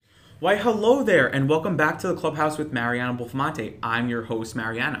Why, hello there, and welcome back to the Clubhouse with Mariano Bulfamante. I'm your host,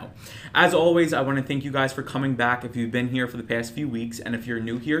 Mariano. As always, I want to thank you guys for coming back if you've been here for the past few weeks, and if you're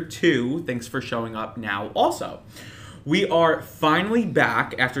new here too, thanks for showing up now also. We are finally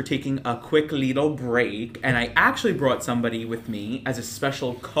back after taking a quick little break, and I actually brought somebody with me as a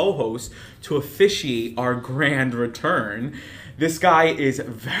special co-host to officiate our grand return. This guy is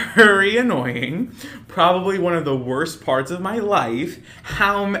very annoying, probably one of the worst parts of my life.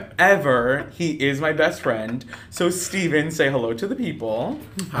 However, he is my best friend. So Steven, say hello to the people.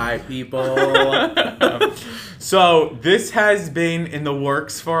 Hi, people. So this has been in the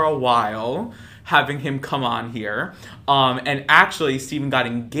works for a while, having him come on here. And actually, Steven got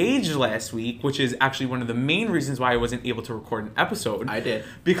engaged last week, which is actually one of the main reasons why I wasn't able to record an episode. I did.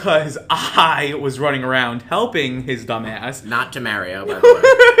 Because I was running around helping his dumbass. Not to Mario, by the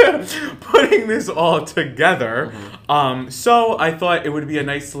way. Putting this all together. Mm-hmm. So I thought it would be a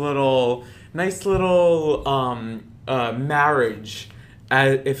nice little marriage,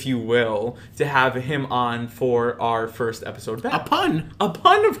 if you will, to have him on for our first episode back. A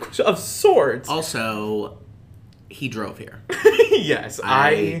pun of sorts. Also, he drove here. Yes,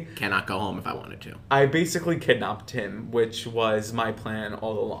 I cannot go home if I wanted to. I basically kidnapped him, which was my plan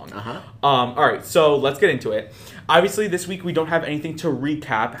all along. All right, so let's get into it. Obviously, this week we don't have anything to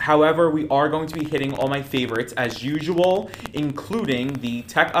recap. However, we are going to be hitting all my favorites as usual, including the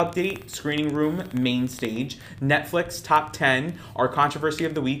tech update, screening room, main stage, Netflix top 10, our controversy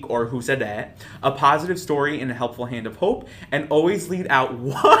of the week, or WHO SAID DAT, a positive story and a helpful hand of hope, and always lead out,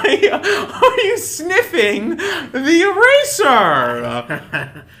 why are you sniffing the eraser?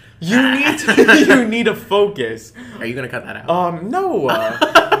 You need to focus. Are you gonna cut that out? No.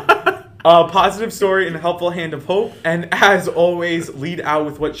 A positive story and a helpful hand of hope, and as always, lead out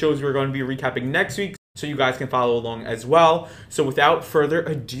with what shows we're going to be recapping next week, so you guys can follow along as well. So without further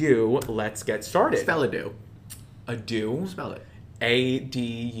ado, let's get started. Spell ado. Ado. Spell it.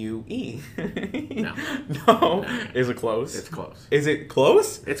 A-D-U-E. No. No. Is it close? It's close. Is it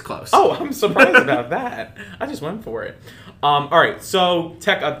close? It's close. Oh, I'm surprised about that. I just went for it. All right, so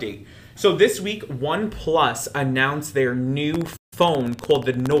tech update. So this week, OnePlus announced their new phone called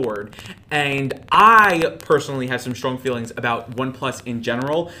the Nord, and I personally have some strong feelings about OnePlus in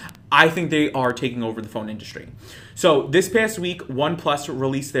general. I think they are taking over the phone industry. So this past week, OnePlus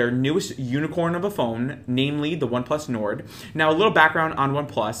released their newest unicorn of a phone, namely the OnePlus Nord. Now, a little background on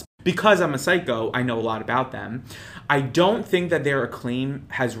OnePlus. Because I'm a psycho, I know a lot about them. I don't think that their acclaim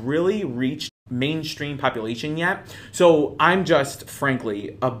has really reached mainstream population yet. So I'm just,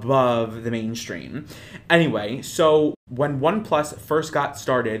 frankly, above the mainstream. Anyway, so when OnePlus first got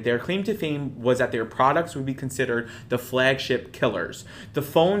started, their claim to fame was that their products would be considered the flagship killers. The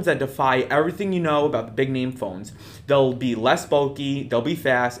phones that defy everything you know about the big name phones. They'll be less bulky, they'll be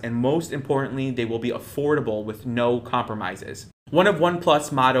fast, and most importantly, they will be affordable with no compromises. One of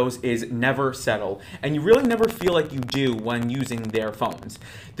OnePlus' mottos is never settle, and you really never feel like you do when using their phones.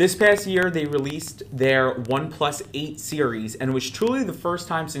 This past year, they released their OnePlus 8 series, and it was truly the first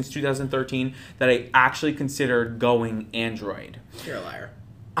time since 2013 that I actually considered going Android. You're a liar.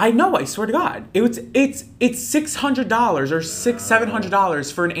 I know, I swear to God. It's $600 or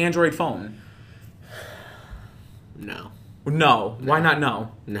 $700 for an Android phone. No. No. Why not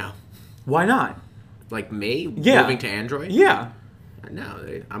no? No. Why not? Like me? Yeah. Moving to Android? Yeah.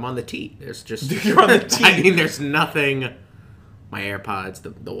 No, I'm on the T. There's just... You're on the T. I mean, there's nothing... My AirPods,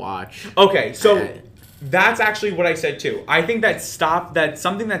 the watch. Okay, so that's actually what I said too. I think that's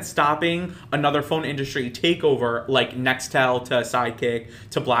something that's stopping another phone industry takeover, like Nextel to Sidekick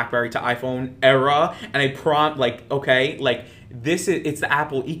to BlackBerry to iPhone era. And it's the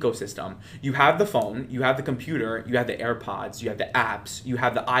Apple ecosystem. You have the phone, you have the computer, you have the AirPods, you have the apps, you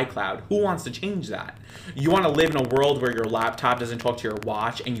have the iCloud. Who wants to change that? You want to live in a world where your laptop doesn't talk to your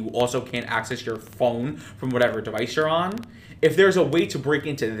watch and you also can't access your phone from whatever device you're on? If there's a way to break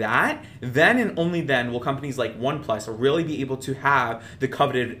into that, then and only then will companies like OnePlus really be able to have the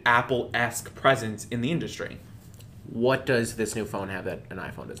coveted Apple-esque presence in the industry. What does this new phone have that an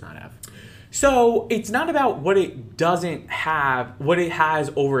iPhone does not have? So it's not about what it doesn't have, what it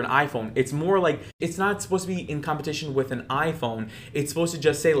has over an iPhone. It's more like, it's not supposed to be in competition with an iPhone. It's supposed to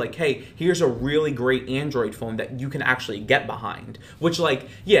just say like, hey, here's a really great Android phone that you can actually get behind. Which like,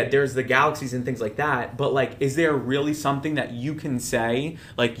 yeah, there's the Galaxies and things like that. But like, is there really something that you can say,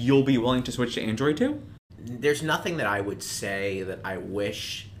 like you'll be willing to switch to Android to? There's nothing that I would say that I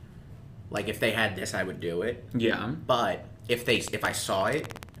wish, like if they had this, I would do it. Yeah. But if I saw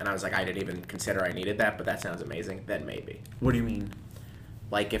it and I was like, I didn't even consider I needed that, but that sounds amazing, then maybe. What do you mean?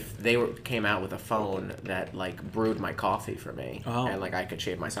 Like if they came out with a phone that like brewed my coffee for me and like I could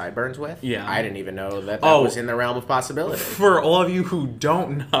shave my sideburns with. Yeah. I didn't even know that was in the realm of possibility. For all of you who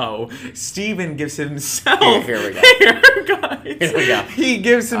don't know, Steven gives himself Here we go. haircuts. Here we go. He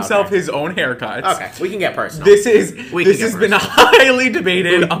gives himself his own haircuts. Okay, we can get personal. This has been highly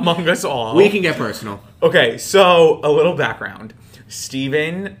debated among us all. We can get personal. Okay, so a little background.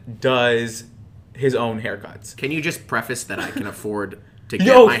 Steven does his own haircuts. Can you just preface that I can afford to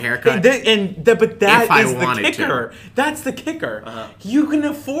get my haircut? But that is the kicker. To. That's the kicker. You can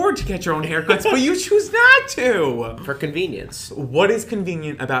afford to get your own haircuts, but you choose not to. For convenience. What is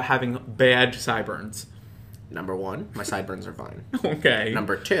convenient about having bad sideburns? Number one, my sideburns are fine. Okay.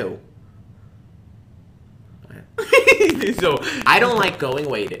 Number two, so I don't like going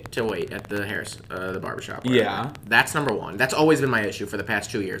wait at the barbershop. Yeah. That's number one. That's always been my issue for the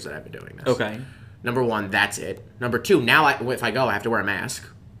past 2 years that I've been doing this. Okay. Number one, that's it. Number two, now if I go, I have to wear a mask,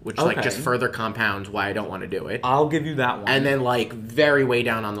 which like just further compounds why I don't want to do it. I'll give you that one. And then like very way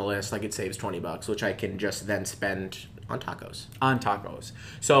down on the list, like it saves $20, which I can just then spend on tacos. On tacos.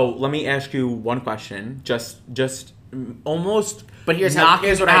 So let me ask you one question. Just almost. But here's what I do.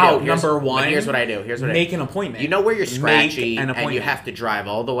 Here's what I do. Make an appointment. You know where you're scratchy and you have to drive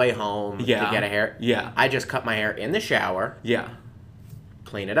all the way home to get a hair? Yeah. I just cut my hair in the shower. Yeah.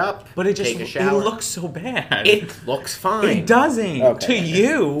 Clean it up. But it take a shower. It looks so bad. It looks fine. It doesn't. Okay. To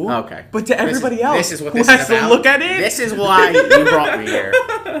you. Okay. But to everybody else this is what who this has is about. to look at it. This is why you brought me here.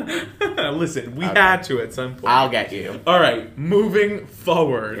 Listen, we had to at some point. I'll get you. All right. Moving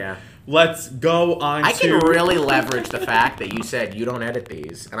forward. Yeah. Let's go on I can really leverage the fact that you said you don't edit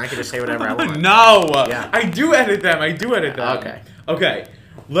these, and I can just say whatever I want. No. Yeah. I do edit them. Okay. Okay.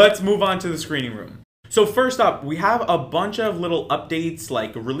 Let's move on to the screening room. So first up, we have a bunch of little updates,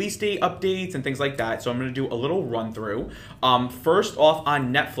 like release date updates and things like that. So I'm going to do a little run through. First off,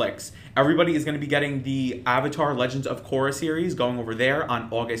 on Netflix, everybody is going to be getting the Avatar Legends of Korra series going over there on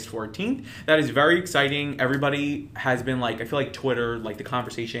August 14th. That is very exciting. Everybody has been like, I feel like Twitter, like the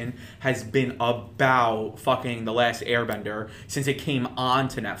conversation has been about fucking The Last Airbender since it came on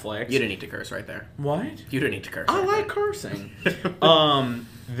to Netflix. You didn't need to curse right there. What? You didn't need to curse. I like cursing.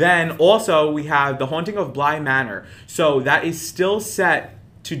 Then also we have The Haunting of Bly Manor. So that is still set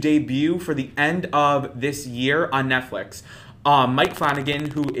to debut for the end of this year on Netflix. Mike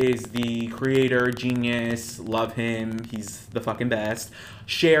Flanagan, who is the creator, genius, love him, he's the fucking best,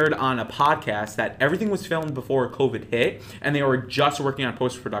 shared on a podcast that everything was filmed before COVID hit, and they were just working on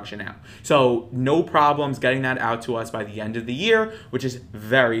post-production now. So no problems getting that out to us by the end of the year, which is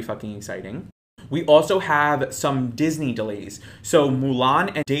very fucking exciting. We also have some Disney delays. So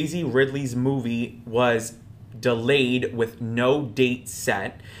Mulan and Daisy Ridley's movie was delayed with no date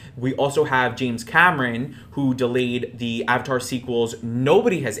set. We also have James Cameron, who delayed the Avatar sequels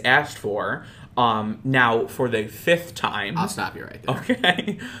nobody has asked for, now for the 5th time. I'll stop you right there.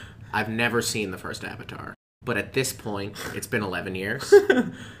 Okay. I've never seen the first Avatar, but at this point, it's been 11 years,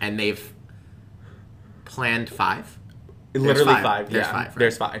 and they've planned 5. Literally 5. There's yeah. 5. Right?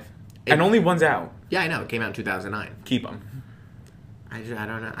 There's 5. And only one's out. Yeah, I know. It came out in 2009. Keep them. I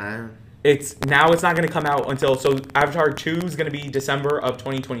don't know. It's not going to come out until, so Avatar 2 is going to be December of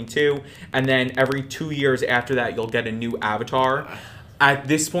 2022, and then every 2 years after that, you'll get a new Avatar. At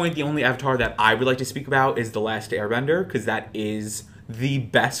this point, the only Avatar that I would like to speak about is The Last Airbender, because that is the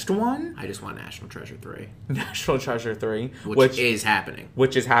best one. I just want National Treasure 3. National Treasure 3. Which is happening.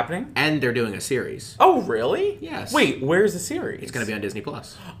 Which is happening? And they're doing a series. Oh, really? Yes. Wait, where's the series? It's going to be on Disney+.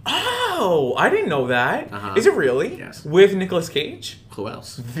 Oh, I didn't know that. Is it really? Yes. With Nicolas Cage? Who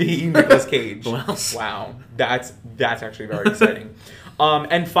else? The Nicolas Cage. Who else? Wow. That's actually very exciting.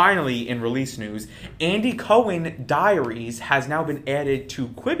 And finally, in release news, Andy Cohen Diaries has now been added to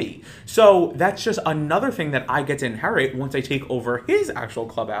Quibi. So that's just another thing that I get to inherit once I take over his actual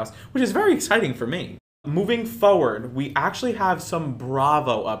clubhouse, which is very exciting for me. Moving forward, we actually have some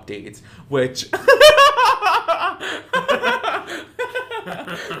Bravo updates, which...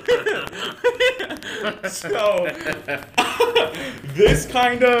 So,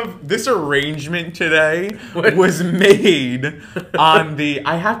 this arrangement today was made on the,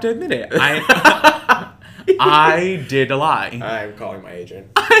 I have to admit it, I did a lie. I'm calling my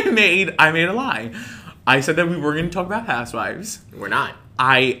agent. I made a lie. I said that we were going to talk about Housewives. We're not.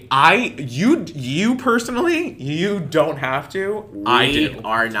 You personally, you don't have to. I do. We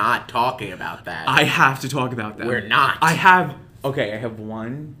are not talking about that. I have to talk about that. We're not. I have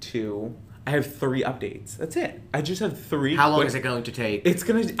 3 updates. That's it. I just have 3. How long is it going to take? It's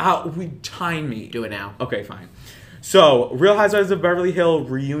going to, time me. Do it now. Okay, fine. So, Real Housewives of Beverly Hills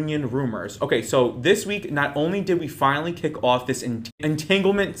reunion rumors. Okay, so this week, not only did we finally kick off this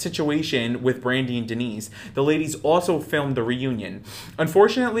entanglement situation with Brandi and Denise, the ladies also filmed the reunion.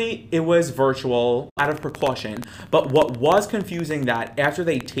 Unfortunately, it was virtual, out of precaution, but what was confusing that after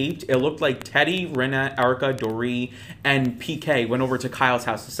they taped, it looked like Teddy, Rinna, Erica, Doree, and PK went over to Kyle's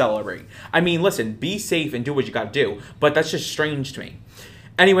house to celebrate. I mean, listen, be safe and do what you gotta do, but that's just strange to me.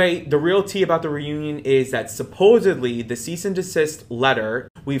 Anyway, the real tea about the reunion is that supposedly the cease and desist letter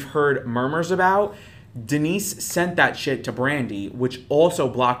we've heard murmurs about, Denise sent that shit to Brandi, which also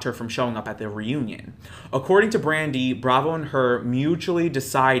blocked her from showing up at the reunion. According to Brandi, Bravo and her mutually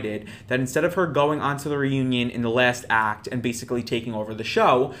decided that instead of her going onto the reunion in the last act and basically taking over the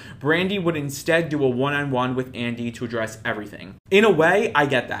show, Brandi would instead do a one-on-one with Andy to address everything. In a way, I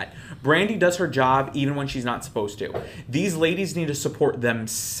get that. Brandi does her job even when she's not supposed to. These ladies need to support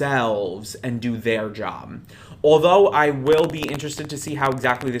themselves and do their job. Although I will be interested to see how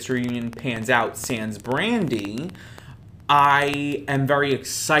exactly this reunion pans out sans Brandi, I am very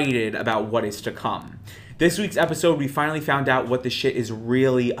excited about what is to come. This week's episode, we finally found out what the shit is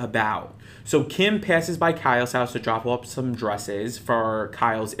really about. So Kim passes by Kyle's house to drop off some dresses for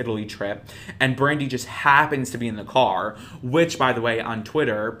Kyle's Italy trip, and Brandi just happens to be in the car, which, by the way, on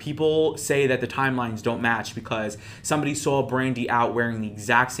Twitter, people say that the timelines don't match because somebody saw Brandi out wearing the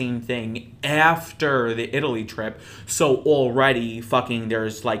exact same thing after the Italy trip, so already fucking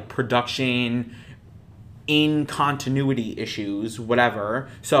there's like production in continuity issues, whatever.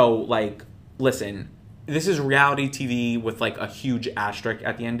 So, like, listen, this is reality TV with like a huge asterisk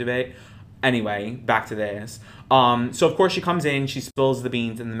at the end of it. Anyway, back to this. So of course she comes in, she spills the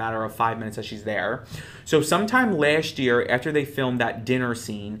beans in the matter of 5 minutes that she's there. So sometime last year, after they filmed that dinner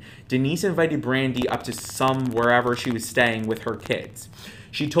scene, Denise invited Brandi up to wherever she was staying with her kids.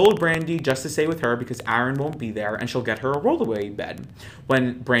 She told Brandi just to stay with her because Aaron won't be there and she'll get her a rollaway bed.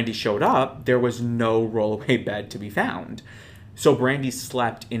 When Brandi showed up, there was no rollaway bed to be found. So Brandi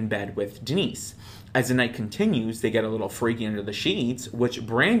slept in bed with Denise. As the night continues, they get a little freaky under the sheets, which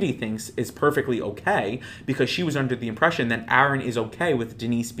Brandi thinks is perfectly okay because she was under the impression that Aaron is okay with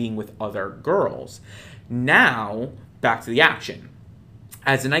Denise being with other girls. Now, back to the action.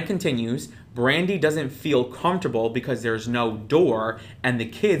 As the night continues, Brandi doesn't feel comfortable because there's no door and the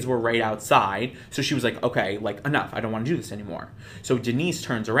kids were right outside. So she was like, okay, like enough. I don't want to do this anymore. So Denise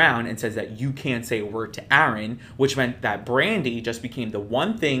turns around and says that you can't say a word to Aaron, which meant that Brandi just became the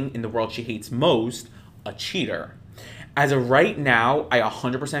one thing in the world she hates most, a cheater. As of right now, I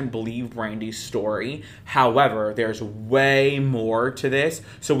 100% believe Brandi's story. However, there's way more to this,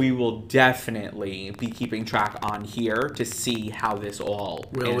 so we will definitely be keeping track on here to see how this all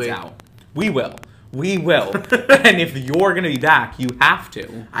pans out. We will. We will. And if you're going to be back, you have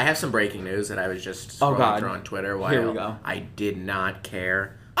to. I have some breaking news that I was just scrolling through on Twitter while Here we go. I did not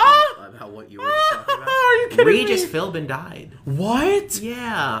care about what you were just talking about. Are you kidding me? Regis Philbin died. What?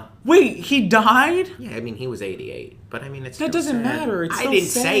 Yeah. Wait, he died? Yeah, I mean, he was 88. But I mean, it's that doesn't sad. matter. It's I so didn't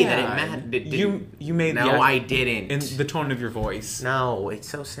sad. say that it mattered. You made no, I didn't. In the tone of your voice. No, it's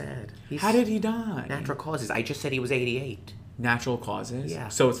so sad. How did he die? Natural causes. I just said he was 88. Natural causes? Yeah.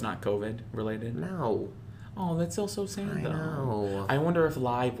 So it's not COVID related? No. Oh, that's still so sad, though. I know. I wonder if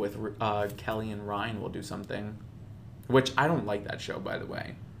Live with Kelly and Ryan will do something. Which, I don't like that show, by the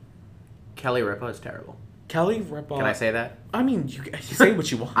way. Kelly Ripa is terrible. Kelly Ripa... Can I say that? I mean, you say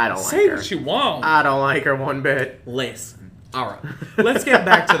what you want. I don't like her. Say what you want. I don't like her one bit. Listen. All right. Let's get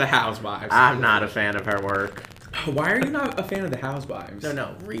back to the Housewives. I'm not a fan of her work. Why are you not a fan of the Housewives?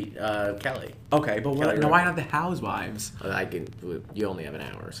 No, Kelly. Okay, but why not the Housewives? You only have an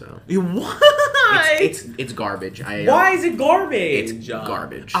hour, so. Why? It's garbage. Why is it garbage? It's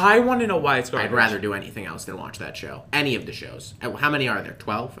garbage. I want to know why it's garbage. I'd rather do anything else than watch that show. Any of the shows. How many are there?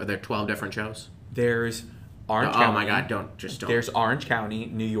 12? Are there 12 different shows? There's Orange County. Oh my God! Don't. There's Orange County,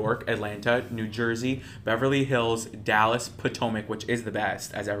 New York, Atlanta, New Jersey, Beverly Hills, Dallas, Potomac, which is the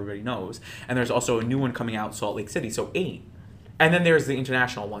best, as everybody knows. And there's also a new one coming out, Salt Lake City, so 8. And then there's the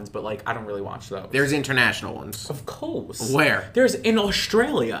international ones, but like I don't really watch those. There's international ones. Of course. Where? There's in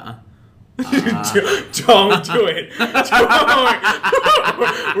Australia. Don't do it.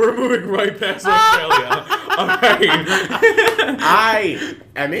 We're moving right past Australia. All right. I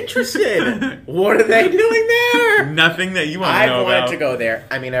am interested. What are they doing there? Nothing that you want to know about. I wanted to go there.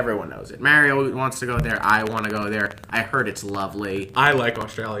 I mean, everyone knows it. Mario wants to go there. I want to go there. I heard it's lovely. I like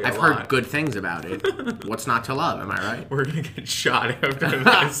Australia I've heard good things about it. What's not to love? Am I right? We're going to get shot after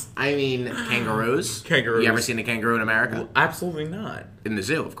this. I mean, kangaroos. Kangaroos. You ever seen a kangaroo in America? Well, absolutely not. In the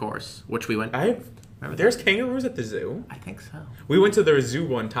zoo, of course. Which we went. I've There's kangaroos at the zoo. I think so. We went to the zoo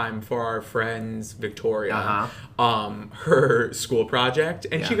one time for our friend's Victoria, her school project,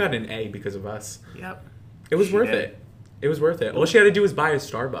 and she got an A because of us. Yep. It was worth it. It was worth it. All she had to do was buy a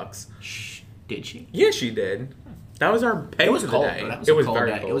Starbucks. Did she? Yeah, she did. That was our pay It was for the cold. day. It was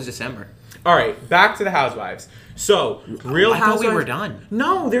very cold. It was December. All right, back to the Housewives. So, Real Housewives. I thought we were done.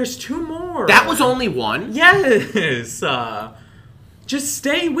 No, there's 2 more. That was only one? Yes. Just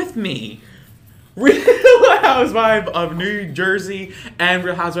stay with me. Real Housewives of New Jersey and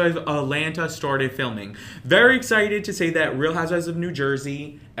Real Housewives of Atlanta started filming. Very excited to say that Real Housewives of New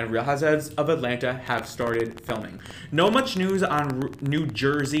Jersey and Real Housewives of Atlanta have started filming. No much news on New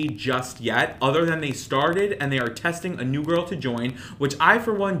Jersey just yet, other than they started and they are testing a new girl to join, which I,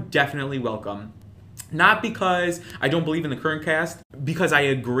 for one, definitely welcome. Not because I don't believe in the current cast, because I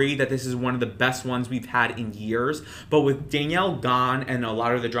agree that this is one of the best ones we've had in years. But with Danielle gone and a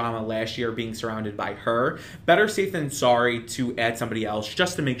lot of the drama last year being surrounded by her, better safe than sorry to add somebody else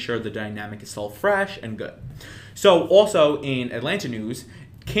just to make sure the dynamic is still fresh and good. So also in Atlanta news,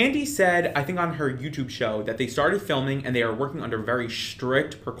 Kandi said, I think on her YouTube show, that they started filming and they are working under very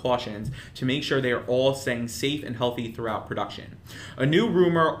strict precautions to make sure they are all staying safe and healthy throughout production. A new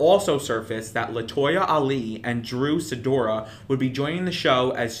rumor also surfaced that LaToya Ali and Drew Sidora would be joining the show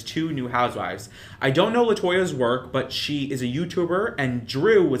as 2 new housewives. I don't know LaToya's work, but she is a YouTuber, and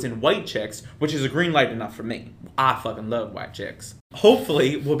Drew was in White Chicks, which is a green light enough for me. I fucking love White Chicks.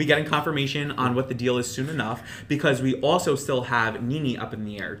 Hopefully, we'll be getting confirmation on what the deal is soon enough, because we also still have Nene up in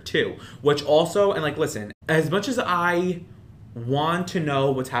the air too. Which also, and like, listen, as much as I want to know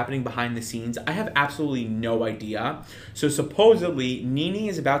what's happening behind the scenes, I have absolutely no idea. So supposedly, Nene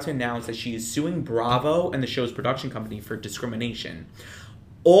is about to announce that she is suing Bravo and the show's production company for discrimination.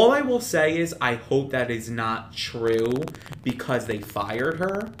 All I will say is I hope that is not true because they fired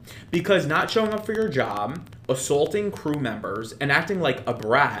her. Because not showing up for your job, assaulting crew members, and acting like a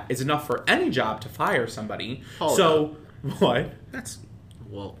brat is enough for any job to fire somebody. What?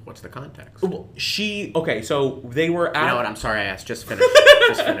 Well, what's the context? Okay, so they were at... You know what, I'm sorry I asked. Just finish.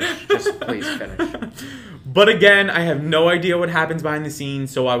 Just finish. Just please finish. But again, I have no idea what happens behind the scenes,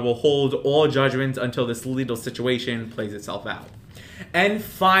 so I will hold all judgments until this legal situation plays itself out. And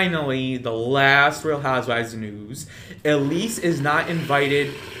finally, the last Real Housewives news. Elyse is not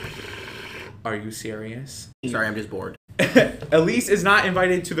invited... Are you serious? Sorry, I'm just bored. Elyse is not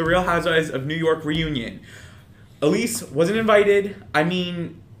invited to the Real Housewives of New York reunion. Elyse wasn't invited. I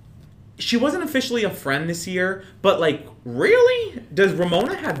mean, she wasn't officially a friend this year, but like, really? Does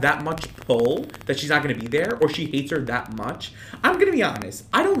Ramona have that much pull that she's not going to be there, or she hates her that much? I'm going to be honest.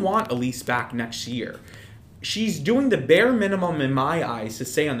 I don't want Elyse back next year. She's doing the bare minimum in my eyes to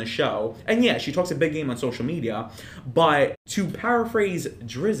stay on the show. And yeah, she talks a big game on social media. But to paraphrase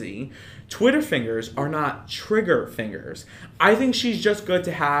Drizzy, Twitter fingers are not trigger fingers. I think she's just good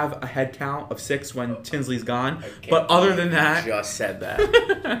to have a head count of 6 when Tinsley's gone. But other than that... just said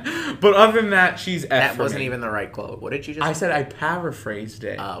that. But other than that, she's F That for wasn't me. even the right quote. What did you just I said I paraphrased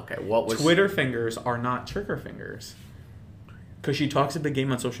it. Oh, okay. What was... Twitter fingers are not trigger fingers. Because she talks a big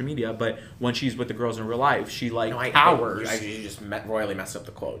game on social media, but when she's with the girls in real life, she powers. You just royally messed up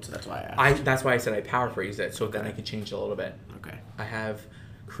the quote, so that's why I asked. That's why I said I paraphrased it, so then I can change it a little bit. Okay. I have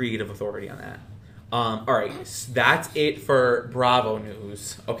creative authority on that. All right, so that's it for Bravo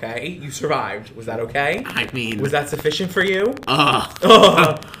news. Okay, you survived. Was that okay? I mean, was that sufficient for you?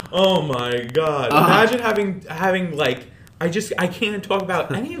 Oh my God! Imagine having like. I can't talk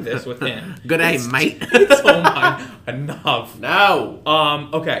about any of this with him. Good day, mate. Oh my, enough. No.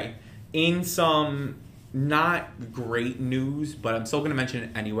 Okay. In some not great news, but I'm still going to mention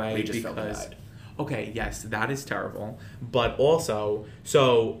it anyway because. Okay, yes, that is terrible. But also,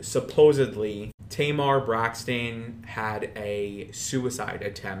 so supposedly Tamar Braxton had a suicide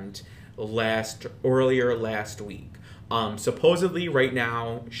attempt earlier last week. Supposedly right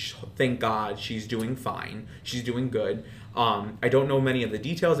now, thank God, she's doing fine. She's doing good. I don't know many of the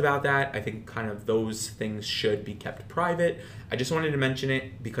details about that. I think kind of those things should be kept private. I just wanted to mention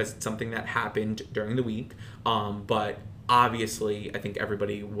it because it's something that happened during the week. But obviously, I think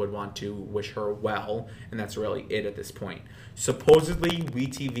everybody would want to wish her well, and that's really it at this point. Supposedly,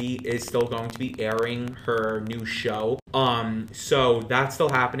 WeTV is still going to be airing her new show. So that's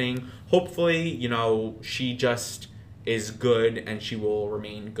still happening. Hopefully, you know, she just is good and she will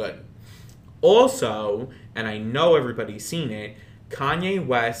remain good. Also, and I know everybody's seen it, Kanye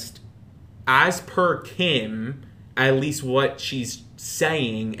West, as per Kim, at least what she's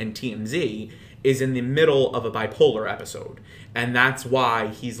saying in TMZ, is in the middle of a bipolar episode. And that's why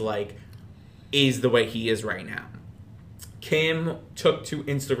he's like, is the way he is right now. Kim took to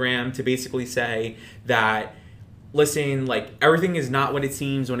Instagram to basically say that, listen, like, everything is not what it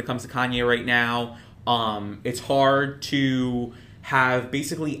seems when it comes to Kanye right now. It's hard to have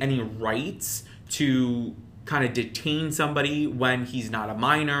basically any rights to kind of detain somebody when he's not a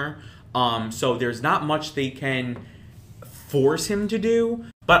minor. So there's not much they can force him to do,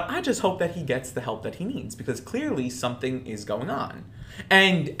 but I just hope that he gets the help that he needs, because clearly something is going on.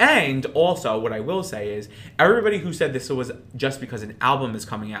 And also, what I will say is, everybody who said this was just because an album is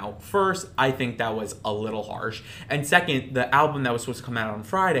coming out, first, I think that was a little harsh. And second, the album that was supposed to come out on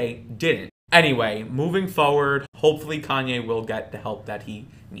Friday didn't. Anyway, moving forward, hopefully Kanye will get the help that he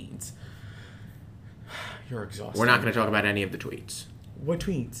needs. You're exhausted. We're not going to talk about any of the tweets. What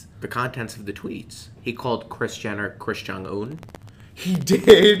tweets? The contents of the tweets. He called Kris Jenner Kris Jong-un. He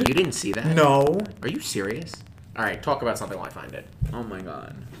did? You didn't see that? No. Are you serious? All right, talk about something while I find it. Oh my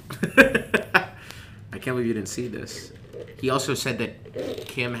god. I can't believe you didn't see this. He also said that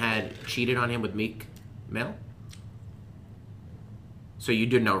Kim had cheated on him with Meek Mill. So you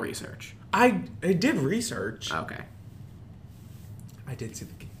did no research. I did research. Okay. I did see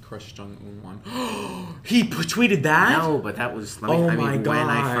the Kris Jong-un one. He tweeted that? No, but that was... Oh my when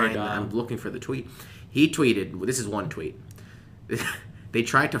I find... God. I'm looking for the tweet. He tweeted... This is one tweet. They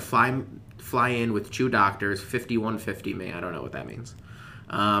tried to fly in with 2 doctors, 5150 me. I don't know what that means.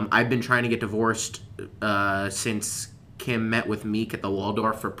 I've been trying to get divorced since Kim met with Meek at the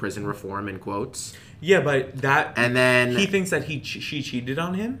Waldorf for prison reform, in quotes. Yeah, but that... And then... He thinks that she cheated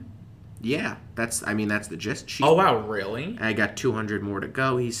on him? Yeah, that's the gist. Oh, wow, really? I got 200 more to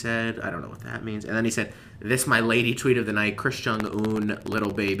go, he said. I don't know what that means. And then he said, this my lady tweet of the night, Kris Jong-un,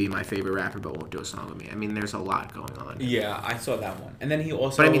 Little Baby, my favorite rapper, but won't do a song with me. I mean, there's a lot going on. Yeah, I saw that one. And then he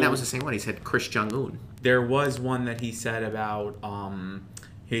also... But I mean, that was the same one. He said Kris Jong-un. There was one that he said about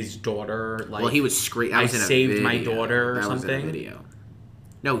his daughter. Like, well, he was screaming. I saved my daughter or something. Was in a video.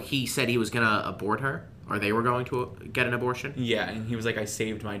 No, he said he was going to abort her. Or they were going to get an abortion? Yeah, and he was like, I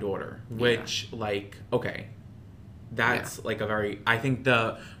saved my daughter. Which, like, okay. That's, like, a very... I think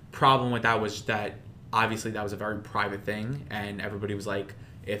the problem with that was that, obviously, that was a very private thing. And everybody was like,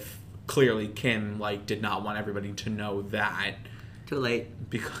 if clearly Kim, like, did not want everybody to know that. Too late.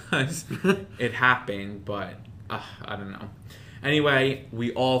 Because it happened, but I don't know. Anyway,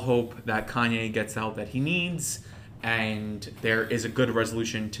 we all hope that Kanye gets the help that he needs. And there is a good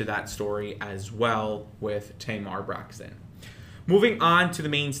resolution to that story as well with Tamar Braxton. Moving on to the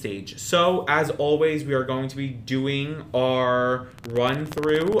main stage. So, as always, we are going to be doing our run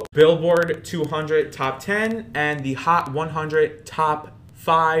through Billboard 200 Top 10 and the Hot 100 Top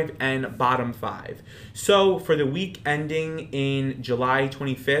 5 and Bottom 5. So, for the week ending in July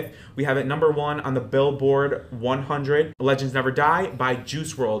 25th, we have at number 1 on the Billboard 100, Legends Never Die by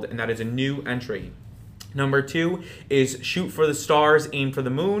Juice WRLD, and that is a new entry. Number 2 is Shoot for the Stars, Aim for the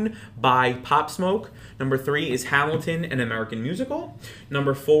Moon by Pop Smoke. Number 3 is Hamilton, an American Musical.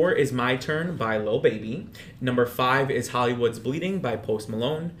 Number 4 is My Turn by Lil Baby. Number 5 is Hollywood's Bleeding by Post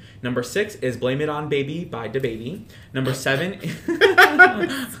Malone. Number 6 is Blame It On Baby by DaBaby. Number 7...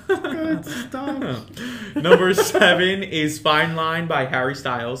 Good stuff. Number 7 is Fine Line by Harry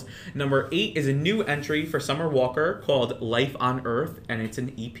Styles. Number 8 is a new entry for Summer Walker called Life on Earth, and it's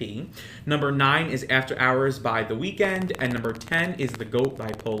an EP. Number 9 is After Hours by The Weeknd. And number 10 is The GOAT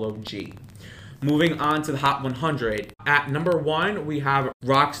by Polo G. Moving on to the Hot 100. At number 1, we have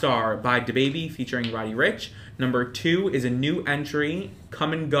Rockstar by DaBaby featuring Roddy Ricch. Number 2 is a new entry,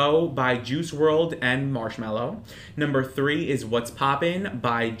 Come and Go by Juice WRLD and Marshmello. Number 3 is What's Poppin'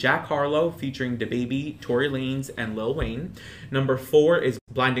 by Jack Harlow featuring DaBaby, Tory Lanez, and Lil Wayne. Number 4 is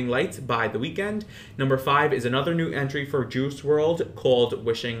Blinding Lights by The Weeknd. Number 5 is another new entry for Juice WRLD called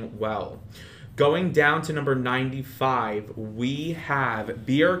Wishing Well. Going down to number 95, we have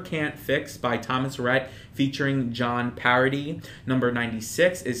Beer Can't Fix by Thomas Rhett featuring John Parody. Number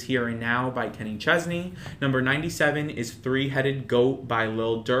 96 is Here and Now by Kenny Chesney. Number 97 is Three-Headed Goat by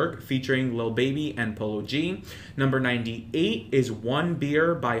Lil Durk featuring Lil Baby and Polo G. Number 98 is One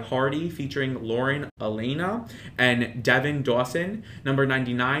Beer by Hardy featuring Lauren Elena and Devin Dawson. Number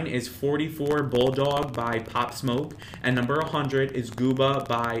 99 is 44 Bulldog by Pop Smoke. And number 100 is Gooba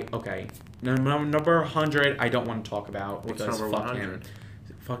by... Okay. Number 100, I don't want to talk about because what's number 100?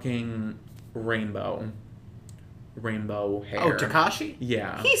 Fucking Rainbow hair. Oh, Tekashi?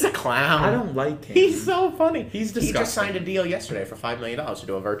 Yeah. He's a clown. I don't like him. He's so funny. He's disgusting. He just signed a deal yesterday for $5 million to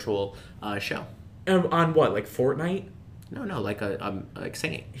do a virtual show. On what, like Fortnite? No, like like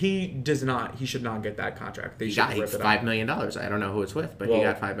singing. He should not get that contract. They He should got rip it $5 up. million. I don't know who it's with, but he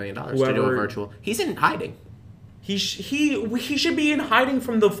got $5 million to do a virtual. He's in hiding. He should be in hiding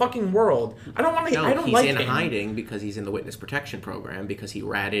from the fucking world. I don't want to. No, I don't like him. He's in hiding because he's in the witness protection program because he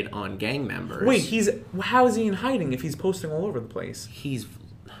ratted on gang members. Wait, how is he in hiding if he's posting all over the place?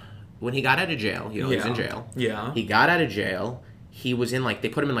 When he got out of jail, he was in jail. Yeah. He got out of jail. He was in they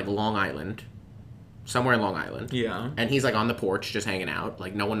put him in Long Island, somewhere in Long Island. Yeah. And he's on the porch just hanging out.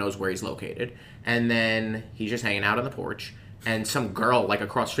 No one knows where he's located. And then he's just hanging out on the porch. And some girl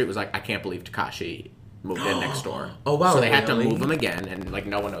across the street was like, I can't believe Tekashi moved in next door. Oh, wow. So they had to move him again, and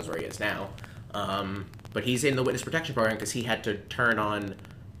no one knows where he is now. But he's in the witness protection program because he had to turn on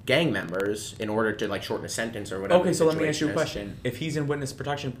gang members in order to shorten a sentence or whatever. Okay, so let me ask you a question. If he's in witness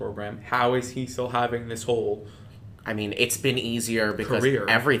protection program, how is he still having this whole... I mean, it's been easier because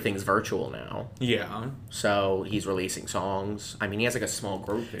everything's virtual now. Yeah. So he's releasing songs. I mean, he has a small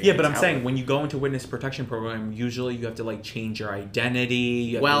group. Yeah, but I'm saying when you go into witness protection program, usually you have to change your identity.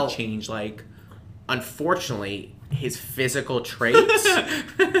 You have to change Unfortunately, his physical traits,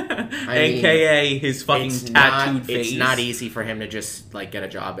 aka his fucking tattooed face. It's not easy for him to just get a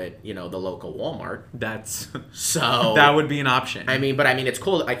job at the local Walmart. So that would be an option. I mean, it's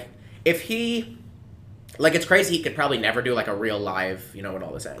cool. If he. It's crazy he could probably never do a real live, when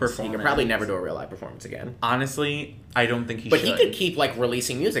all this ends. He could probably never do a real live performance again. Honestly, I don't think he should. But he could keep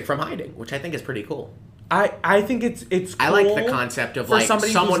releasing music from hiding, which I think is pretty cool. I think it's cool. I like the concept of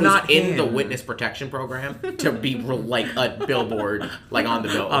someone who's in the witness protection program to be a billboard on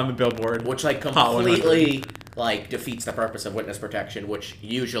the billboard, which completely defeats the purpose of witness protection, which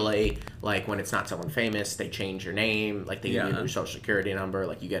usually when it's not someone famous, they change your name, they give you a new social security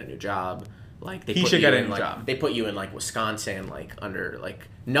number, you get a new job. He should get a new job. They put you in Wisconsin, under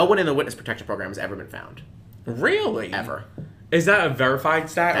no one in the witness protection program has ever been found. Really? Ever. Is that a verified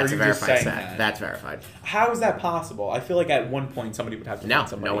stat? That's or a verified stat. That's verified. How is that possible? I feel at one point somebody would have to find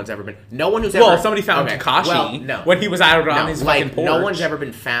somebody. No one's ever been. No one who's ever. Well, somebody found Tekashi when he was out on his fucking porch. No one's ever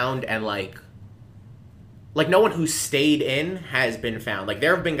been found, and no one who stayed in has been found.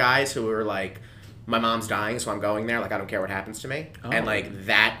 There have been guys who are my mom's dying, so I'm going there. I don't care what happens to me. Oh. And,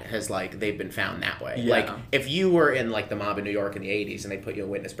 that has, they've been found that way. Yeah. If you were in, the mob in New York in the 80s and they put you in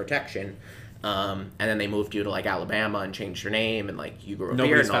witness protection, and then they moved you to, Alabama and changed your name and, you grew up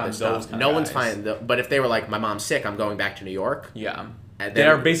here and all this stuff. No one's finding but if they were my mom's sick, I'm going back to New York. Yeah.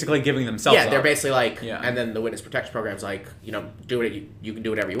 They're basically giving themselves up. They're basically and then the witness protection program's do it. You can do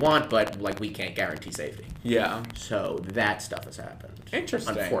whatever you want, but we can't guarantee safety. Yeah. So that stuff has happened.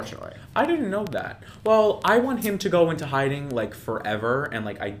 Interesting. Unfortunately, I didn't know that. Well, I want him to go into hiding forever, and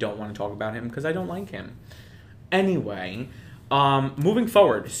I don't want to talk about him because I don't like him. Anyway, moving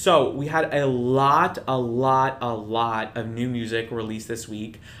forward. So we had a lot of new music released this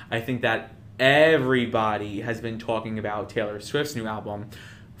week. I think that everybody has been talking about Taylor Swift's new album,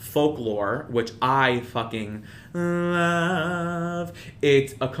 Folklore, which I fucking love.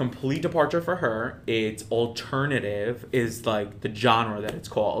 It's a complete departure for her. It's alternative is the genre that it's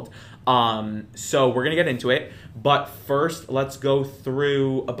called. So we're gonna get into it, but first let's go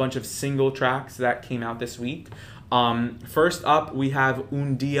through a bunch of single tracks that came out this week. First up, we have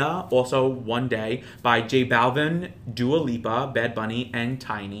Un Dia, also One Day, by J Balvin, Dua Lipa, Bad Bunny, and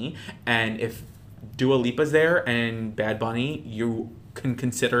Tiny. And if Dua Lipa's there and Bad Bunny, you can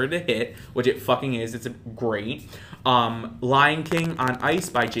consider it a hit, which it fucking is. It's great. Lion King on Ice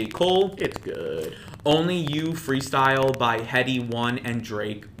by J. Cole. It's good. Only You Freestyle by Heady One and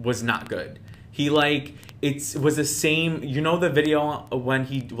Drake was not good. He it was the same, the video when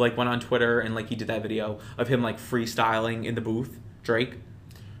he went on Twitter and he did that video of him freestyling in the booth, Drake.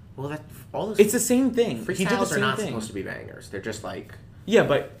 Well, it's the same thing. Freestyles he did the same are not thing. Supposed to be bangers. They're just yeah,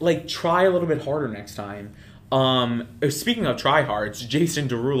 but try a little bit harder next time. Speaking of tryhards, Jason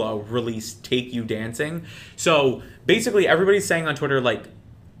Derulo released Take You Dancing. So basically everybody's saying on Twitter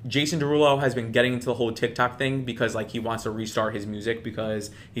Jason Derulo has been getting into the whole TikTok thing because he wants to restart his music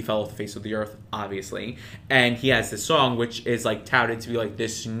because he fell off the face of the earth, obviously. And he has this song which is touted to be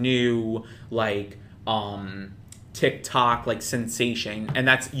this new TikTok sensation, and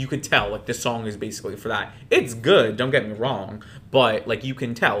that's, you could tell this song is basically for that. It's good, don't get me wrong, but you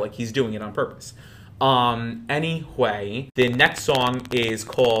can tell he's doing it on purpose. Anyway, the next song is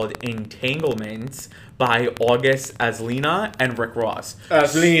called Entanglements by August Alsina and Rick Ross.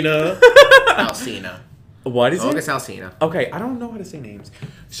 Alsina. What is August Alsina. Okay, I don't know how to say names.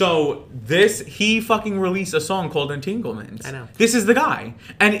 So he fucking released a song called Entanglements. I know. This is the guy.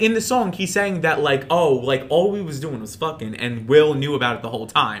 And in the song, he's saying that all we was doing was fucking, and Will knew about it the whole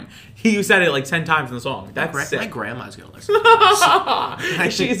time. He said it 10 times in the song. That's sick. My grandma's gonna listen to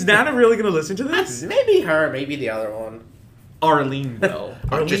this. Is Nana really gonna listen to this? Maybe her, maybe the other one. Arlene will.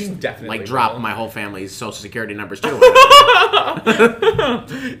 I'll Arlene just definitely like drop will. my whole family's social security numbers too.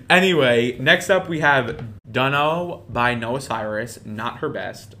 Anyway, next up we have Dunno by Noah Cyrus. Not her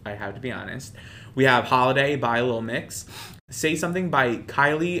best, I have to be honest. We have Holiday by Lil Mix. Say Something by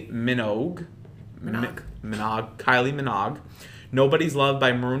Kylie Minogue. Kylie Minogue. Nobody's Love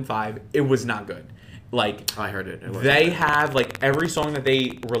by Maroon 5. It was not good. Like, I heard it. They have, like, every song that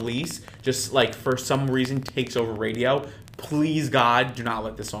they release just, like, for some reason takes over radio. Please, God, do not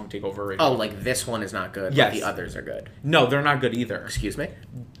let this song take over radio. Oh, like this one is not good, Yes. but the others are good. No, they're not good either. Excuse me?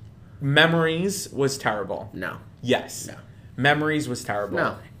 Memories was terrible. No. Yes. No. Memories was terrible.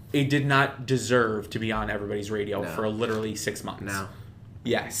 No. It did not deserve to be on everybody's radio No. for literally 6 months. No.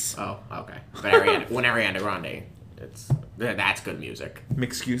 Yes. Oh, okay. But Ariana Grande, that's good music.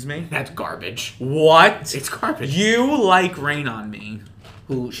 Excuse me? That's garbage. What? It's garbage. You like Rain on Me.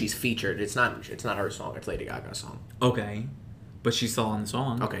 Who she's featured. It's not her song. It's Lady Gaga's song. Okay. But she's still on the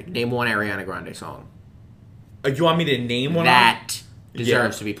song. Okay, name one Ariana Grande song. You want me to name one? That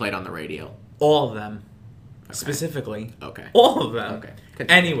deserves to be played on the radio. All of them. Okay. Specifically. Okay. All of them. Okay.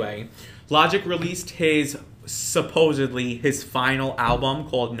 Continue. Anyway, Logic released supposedly his final album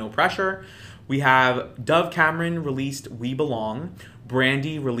called No Pressure. We have Dove Cameron released We Belong.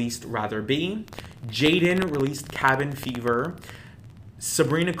 Brandi released Rather Be. Jaden released Cabin Fever.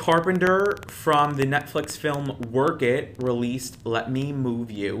 Sabrina Carpenter from the Netflix film Work It released Let Me Move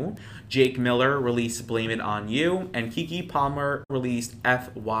You. Jake Miller released Blame It On You. And Keke Palmer released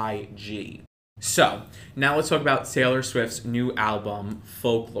FYG. So, now let's talk about Taylor Swift's new album,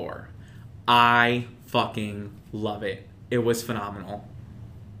 Folklore. I fucking love it. It was phenomenal.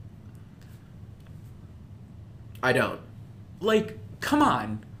 I don't. Like, come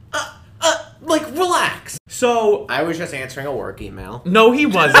on. Like, relax. So, I was just answering a work email. no, he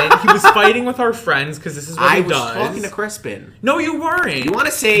wasn't. He was fighting with our friends because this is what he I was does. talking to Crispin. No, you weren't. You want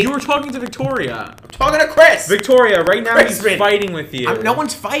to say... You were talking to Victoria. I'm talking to Chris. Victoria, right now he's Crispin. fighting with you. No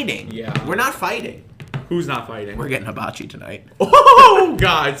one's fighting. Yeah. We're not fighting. Who's not fighting? We're getting hibachi tonight. Oh,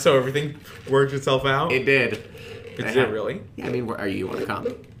 God. So everything worked itself out? It did. Did it really? Yeah, I mean, are you want to come?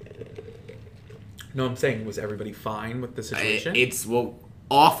 No, I'm saying, was everybody fine with the situation?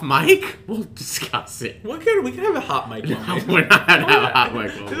 Off mic. We'll discuss it. we could have a hot mic moment. We're not gonna have a hot mic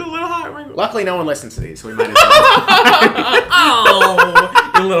Just a moment. little hot mic. Luckily, no one listens to these, so we might as well.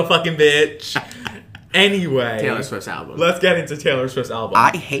 Oh, you little fucking bitch. Anyway, Taylor Swift's album. let's get into Taylor Swift's album.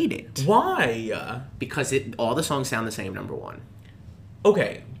 I hate it Why? because all the songs sound the same. Number one.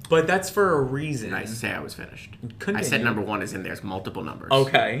 Okay, but that's for a reason. I say I was finished. Continue. I said number one is in there's multiple numbers.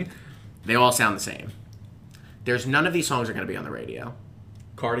 Okay. They all sound the same. There's none of these songs are going to be on the radio.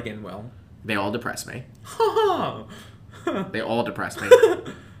 Cardigan will. They all depress me. They all depress me.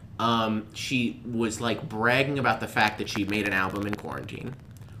 She was like bragging about the fact that she made an album in quarantine,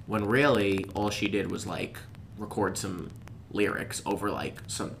 when really all she did was like record some lyrics over like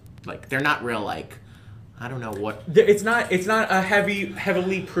some like they're not real like I don't know what. It's not a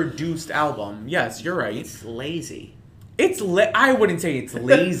heavily produced album. Yes, you're right. It's lazy. I wouldn't say it's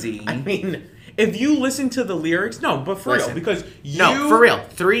lazy. I mean, if you listen to the lyrics, no, but for real, because No, for real.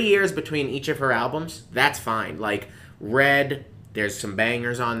 3 years between each of her albums, that's fine. Like, Red, there's some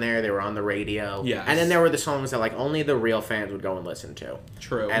bangers on there. They were on the radio. Yes. And then there were the songs that, like, only the real fans would go and listen to.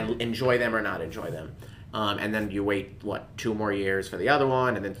 True. And enjoy them or not enjoy them. And then you wait, 2 more years for the other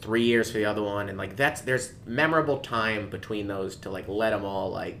one, and then 3 years for the other one. And, like, there's memorable time between those to, like, let them all,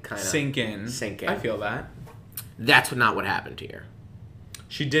 like, kind of... Sink in. I feel that. That's not what happened here.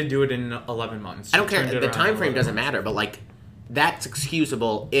 She did do it in 11 months. I don't care. She turned it The around time in frame 11 doesn't months. matter, but like that's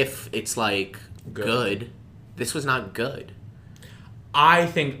excusable if it's like good. This was not good.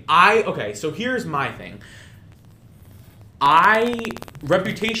 Okay, so here's my thing.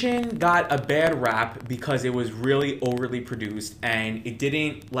 Reputation got a bad rap because it was really overly produced and it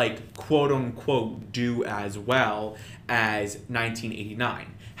didn't like quote unquote do as well as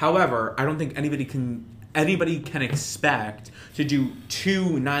 1989. However, I don't think anybody can expect to do 2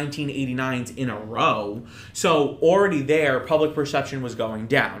 1989s in a row. So already there, public perception was going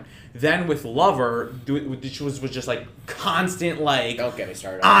down. Then with Lover, which was just like constant like... Don't get me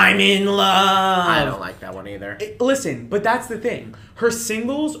started. I'm in love. I don't like that one either. Listen, but that's the thing. Her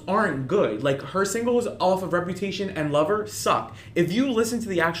singles aren't good. Like, her singles off of Reputation and Lover suck. If you listen to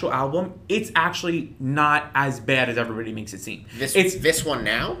the actual album, it's actually not as bad as everybody makes it seem. This one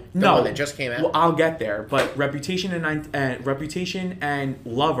now? The No. one that just came out? Well, I'll get there. But Reputation and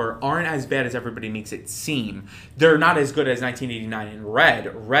Lover aren't as bad as everybody makes it seem. They're not as good as 1989 and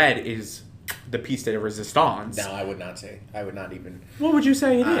Red. Red is the piece de resistance. No, I would not say. I would not even... What would you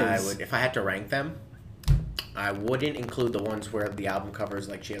say it is? I would, if I had to rank them, I wouldn't include the ones where the album covers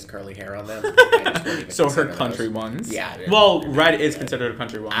like she has curly hair on them. I just wouldn't even So her consider country those. ones. Yeah. Well, Red is considered a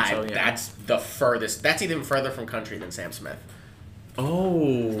country one. So yeah. That's the furthest. That's even further from country than Sam Smith.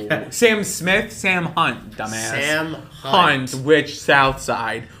 Oh, Sam Smith, Sam Hunt, dumbass. Sam Hunt, which South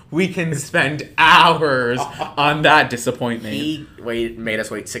Side? We can spend hours on that disappointment. He made us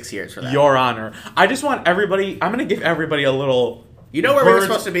wait 6 years for that. Your Honor. I just want everybody. I'm gonna give everybody a little. You know where we were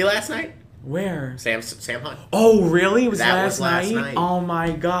supposed to be last night? Where? Sam Hunt. Oh, really? It was That last was last night? night. Oh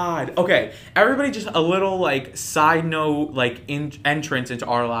my god. Okay, everybody, just a little like side note, like entrance into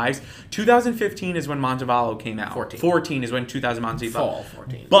our lives. 2015 is when Montevallo came out. 14 is when 2000 Montevallo. Fall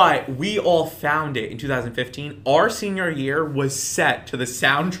 14. But we all found it in 2015. Our senior year was set to the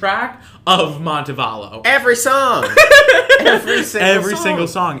soundtrack of Montevallo. Every song. Every single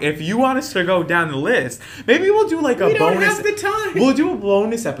song. If you want us to go down the list, maybe we'll do like a bonus. We don't have the time. We'll do a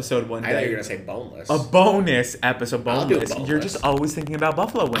bonus episode one day. I thought you were gonna say boneless. A bonus episode. I'll do Boneless. boneless. You're just always thinking about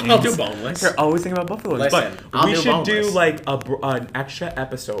buffalo wings. I'll do boneless. You're always thinking about buffalo wings. Listen, but we should do boneless. like an extra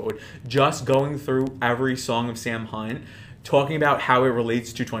episode just going through every song of Sam Hunt, talking about how it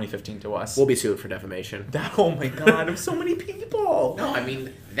relates to 2015 to us. We'll be sued for defamation. Oh my god, of so many people. No, I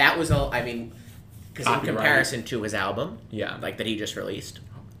mean that was all. I mean, because in Copyright. comparison to his album, Yeah. like that he just released.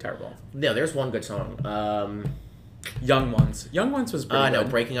 Terrible. No, there's one good song. Young Ones. Young Ones was pretty No,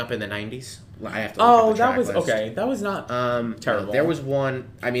 good. Breaking Up in the '90s. I have to. Look Oh, at the that track was list. okay. That was not terrible. There was one.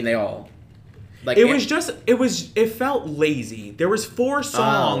 I mean, they all. Like It felt lazy. There was 4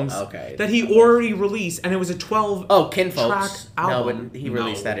 songs okay. that he already released, and it was a 12 Kinfolks. track album. No, but he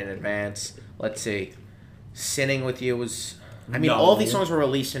released that in advance. Let's see. Sinning with You was. I mean, No. all these songs were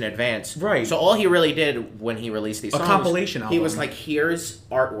released in advance. Right. So all he really did when he released these songs, compilation he was album. like, "Here's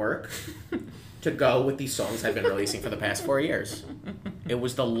artwork to go with these songs I've been releasing for the past 4 years." It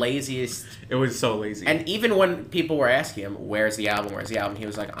was the laziest. It was so lazy. And even when people were asking him, "Where's the album? Where's the album?" He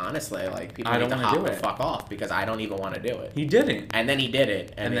was like, "Honestly, like people I need don't to wanna do hop the it. fuck off because I don't even want to do it." he didn't. And then he did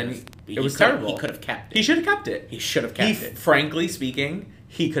it, and then he it was could- terrible. He could have kept it. He should have kept it. He should have kept it. Frankly speaking,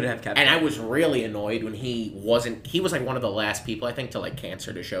 he could have kept And it. I was really annoyed when he wasn't. He was like one of the last people I think to like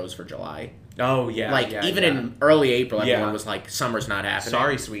cancel the shows for July. Oh yeah. Like yeah, even yeah. in early April, everyone Yeah. was like, "Summer's not happening."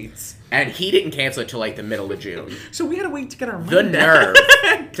 Sorry, sweets. And he didn't cancel it till like the middle of June. So we had to wait to get our money The back.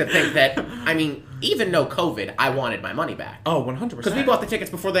 nerve to think that. I mean, even no COVID, I wanted my money back Oh, 100%. because we bought the tickets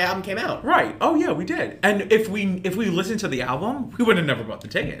before the album came out. Right. Oh yeah, we did. And if we listened to the album, we would have never bought the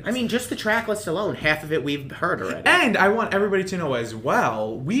tickets. I mean, just the track list alone, half of it we've heard already. And I want everybody to know as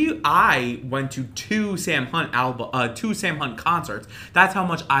well. I went to 2 Sam Hunt concerts. That's how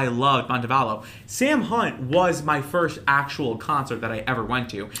much I loved Montevallo. Sam Hunt was my first actual concert that I ever went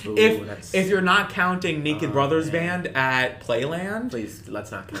to. Ooh, if you're not counting Naked Brothers Band at Playland, Please,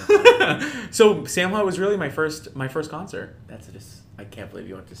 let's not count. so Sam Hunt was really my first concert. That's just. I can't believe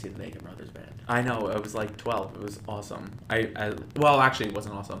you went to see the Megan Brothers band. I know, I was like 12. It was awesome. Well, actually, it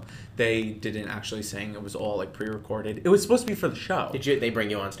wasn't awesome. They didn't actually sing. It was all like pre-recorded. It was supposed to be for the show. Did they bring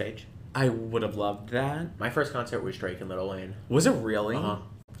you on stage? I would have loved that. My first concert was Drake and Lil Wayne. Was it really? Uh-huh.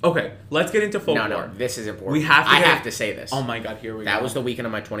 Okay, let's get into folklore. No, this is important. We have to I get- have to say this. Oh my god, here we go. That was the weekend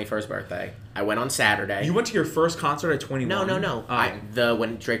of my 21st birthday. I went on Saturday. You went to your first concert at 21? No. Oh.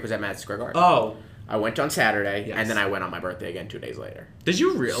 When Drake was at Madison Square Garden. Oh. I went on Saturday, Yes. and then I went on my birthday again 2 days later. Did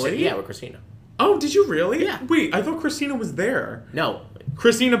you really? Yeah, with Christina. Oh, did you really? Yeah. Wait, I thought Christina was there. No.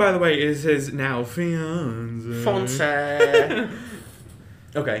 Christina, by the way, is his now fiance. Fonse.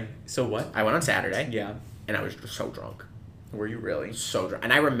 Okay, so what? I went on Saturday. Yeah. And I was so drunk. Were you really? So drunk.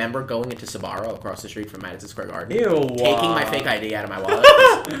 And I remember going into Sbarro across the street from Madison Square Garden. Ew. Taking my fake ID out of my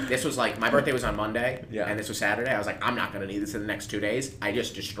wallet. This was like, my birthday was on Monday. Yeah. And this was Saturday. I was like, I'm not going to need this in the next 2 days. I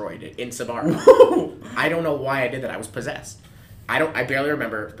just destroyed it in Sbarro. I don't know why I did that. I was possessed. I barely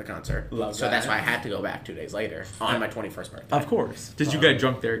remember the concert. Love so that. that's why I had to go back 2 days later on my 21st birthday. Of course. Did you get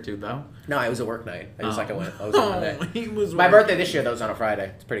drunk there too, though? No, it was a work night. It was like I was on Monday. He was My birthday this year, though, was on a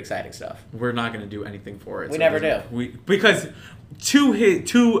Friday. It's pretty exciting stuff. We're not going to do anything for it. We so never it doesn't- do. Because to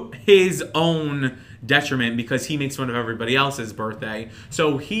his own detriment, because he makes fun of everybody else's birthday,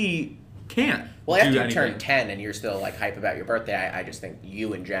 so he can't. Well, after do you anything. turn 10 and you're still like hype about your birthday, I just think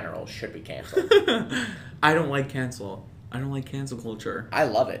you in general should be canceled. I don't like cancel. I don't like cancel culture. I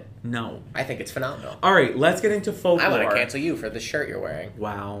love it. No. I think it's phenomenal. All right, let's get into folklore. I want to cancel you for the shirt you're wearing.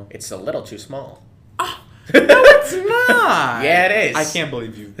 Wow. It's a little too small. No, it's not. Yeah, it is. I can't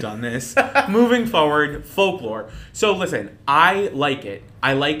believe you've done this. Moving forward, folklore. So listen, I like it.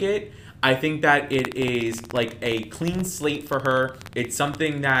 I think that it is like a clean slate for her. It's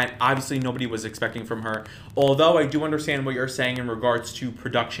something that obviously nobody was expecting from her. Although I do understand what you're saying in regards to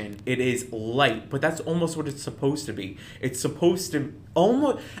production. It is light, but that's almost what it's supposed to be. It's supposed to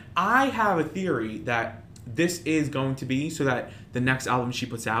almost... I have a theory that this is going to be so that the next album she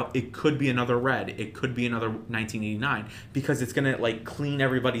puts out, it could be another Red. It could be another 1989 because it's going to like clean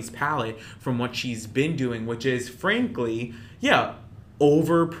everybody's palate from what she's been doing, which is frankly, yeah,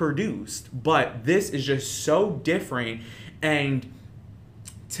 overproduced. But this is just so different, and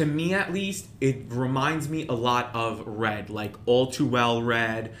to me at least, it reminds me a lot of Red, like All Too Well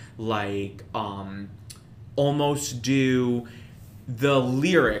Red, like Almost Do. The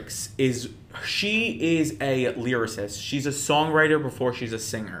lyrics is... She is a lyricist. She's a songwriter before she's a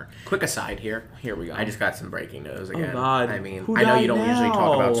singer. Quick aside here. Here we go. I just got some breaking news again. Oh, God. I mean, Who I know died you don't usually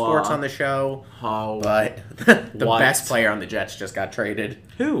talk about sports on the show, but the What? best player on the Jets just got traded.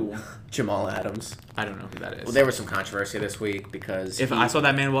 Who? Jamal Adams. I don't know who that is. Well, there was some controversy this week because if I saw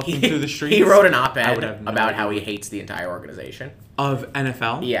that man walking through the streets, he wrote an I op-ed would have no about idea. how he hates the entire organization. Of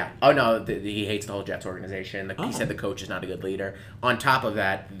NFL? Yeah. Oh, no, he hates the whole Jets organization. He said the coach is not a good leader. On top of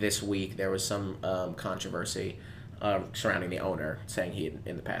that, this week there was some controversy surrounding the owner, saying he had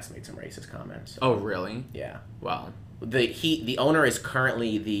in the past made some racist comments. Oh, really? Yeah. Wow. The owner is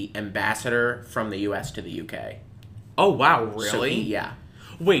currently the ambassador from the U.S. to the U.K. Oh, wow. Really? So yeah.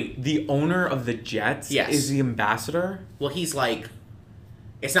 Wait, the owner of the Jets is the ambassador? Well, he's like...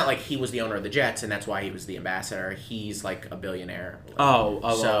 It's not like he was the owner of the Jets, and that's why he was the ambassador. He's like a billionaire. So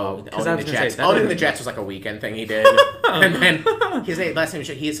owning the Jets was like a weekend thing he did, and then his last name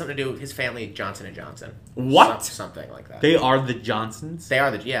he has something to do with his family, Johnson and Johnson. What? Something like that. They are the Johnsons? They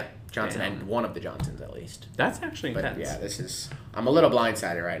are Johnson and one of the Johnsons at least. That's actually intense. Yeah, this is... I'm a little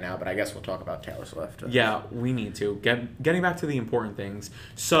blindsided right now, but I guess we'll talk about Taylor Swift. Yeah, we need to. Getting back to the important things.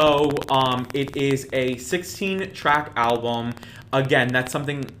 So, it is a 16-track album. Again, that's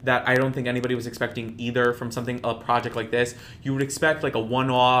something that I don't think anybody was expecting either from a project like this. You would expect like a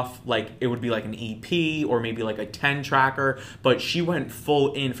one-off, like it would be like an EP or maybe like a 10-tracker, but she went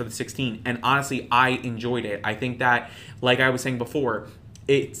full in for the 16, and honestly, I enjoyed it. I think that, like I was saying before,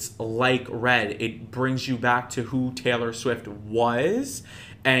 it's like Red. It brings you back to who Taylor Swift was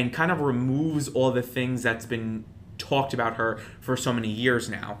and kind of removes all the things that's been talked about her for so many years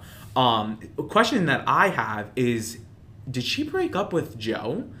now. A question that I have is, did she break up with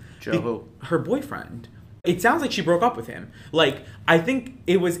Joe? Joe who? Her boyfriend. It sounds like she broke up with him. Like, I think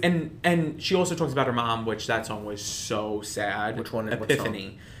it was... And she also talks about her mom, which that song was so sad. Which one?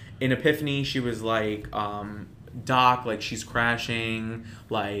 Epiphany. In Epiphany, she was like... Doc, like she's crashing,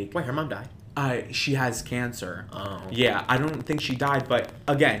 like... Wait, her mom died? She has cancer. Oh. Yeah, I don't think she died, but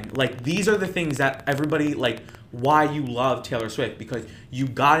again, like these are the things that everybody, like, why you love Taylor Swift, because you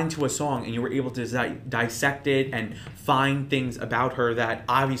got into a song and you were able to dissect it and find things about her that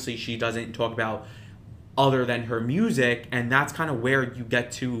obviously she doesn't talk about other than her music, and that's kind of where you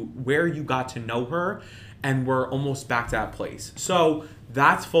got to know her, and we're almost back to that place. So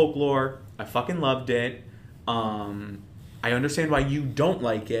that's Folklore. I fucking loved it. I understand why you don't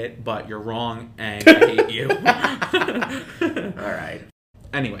like it, but you're wrong, and I hate you. All right.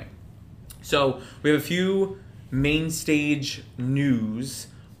 Anyway, so we have a few main stage news.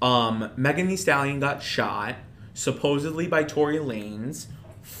 Megan Thee Stallion got shot, supposedly by Tory Lanez.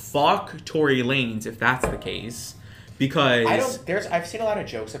 Fuck Tory Lanez if that's the case, because I've seen a lot of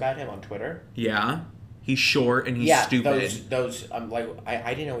jokes about him on Twitter. Yeah. He's short and he's stupid. Those like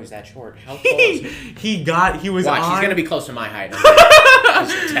I didn't know he was that short. How tall is he? Watch, he's gonna be close to my height.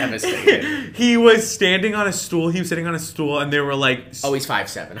 Just devastated. He was standing on a stool. He was sitting on a stool, and they were like, "Oh, he's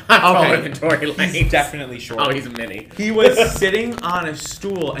 5'7". I'm taller than Tory Lanez. He's definitely short. Oh, he's a mini. He was sitting on a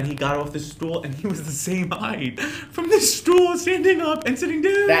stool, and he got off the stool, and he was the same height from the stool, standing up and sitting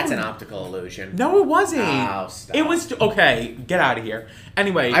down. That's an optical illusion. No, it wasn't. Oh, stop. It was okay. Get out of here.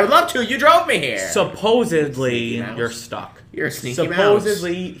 Anyway, I would love to. You drove me here. Supposedly, you're stuck. You're a sneaky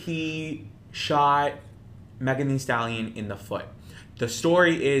Supposedly, he shot Megan Thee Stallion in the foot. The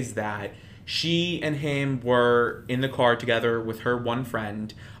story is that she and him were in the car together with her one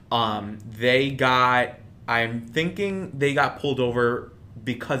friend. I'm thinking they got pulled over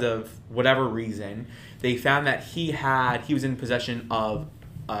because of whatever reason. They found that he was in possession of,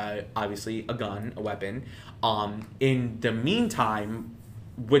 obviously, a gun, a weapon. In the meantime,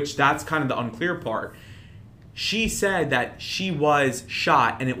 which that's kind of the unclear part, she said that she was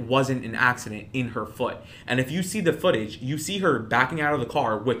shot and it wasn't an accident in her foot. And if you see the footage, you see her backing out of the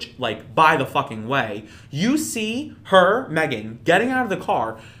car, which, like, by the fucking way, you see her, Megan, getting out of the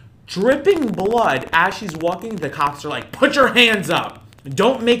car, dripping blood as she's walking. The cops are like, put your hands up.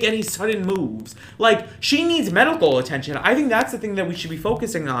 Don't make any sudden moves. Like, she needs medical attention. I think that's the thing that we should be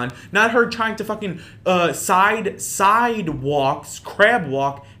focusing on, not her trying to fucking sidewalks, crab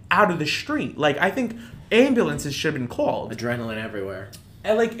walk out of the street. Like, I think ambulances should have been called. Adrenaline everywhere.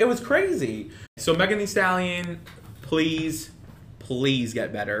 And, like, it was crazy. So, Megan Thee Stallion, please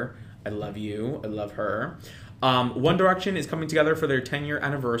get better. I love you. I love her. One Direction is coming together for their 10-year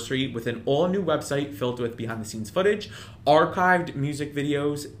anniversary with an all-new website filled with behind-the-scenes footage, archived music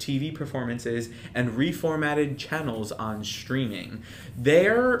videos, TV performances, and reformatted channels on streaming.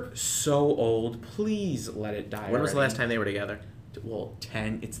 They're so old. Please let it die. When was the last time they were together? Well,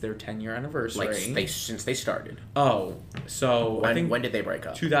 it's their 10-year anniversary. Like, since they started. Oh, so I think... When did they break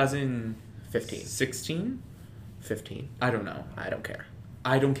up? 2015. 16? 15. I don't know. I don't care.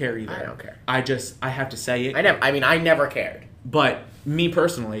 I don't care either. I don't care. I have to say it. I never cared. But me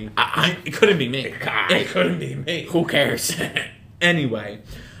personally, it couldn't be me. It couldn't be me. Who cares? Anyway,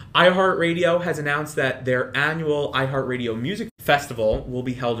 iHeartRadio has announced that their annual iHeartRadio Music Festival will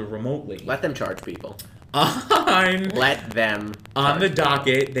be held remotely. Let them charge people. Let them. On the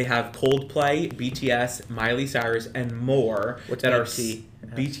docket, they have Coldplay, BTS, Miley Cyrus, and more. What's that BTS?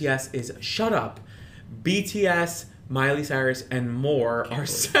 BTS is... Shut up. BTS... Miley Cyrus and more are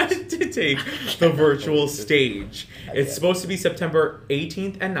set to take the virtual stage. It's supposed to be September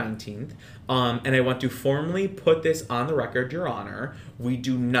 18th and 19th. And I want to formally put this on the record, Your Honor. We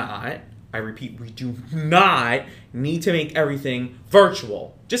do not, I repeat, we do not need to make everything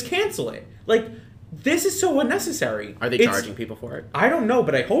virtual. Just cancel it. Like, this is so unnecessary. Are they charging people for it? I don't know,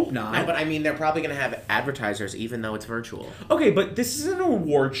 but I hope not. No, but I mean, they're probably going to have advertisers even though it's virtual. Okay, but this is an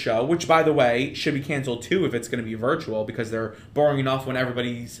award show, which, by the way, should be canceled too if it's going to be virtual because they're boring enough when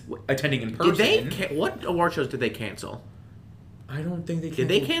everybody's attending in person. What award shows did they cancel? I don't think they canceled.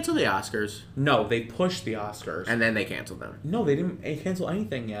 Did they cancel the Oscars? No, they pushed the Oscars. And then they canceled them. No, they didn't cancel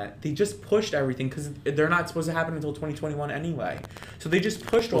anything yet. They just pushed everything because they're not supposed to happen until 2021 anyway. So they just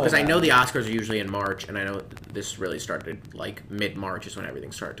pushed all that. Because I know the Oscars are usually in March, and I know this really started, like, mid-March is when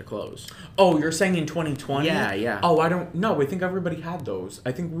everything started to close. Oh, you're saying in 2020? Yeah. Oh, I don't know. I think everybody had those.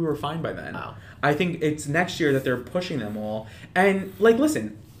 I think we were fine by then. Oh. I think it's next year that they're pushing them all. And, like,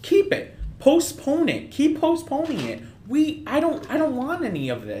 listen, keep it. Postpone it. Keep postponing it. I don't want any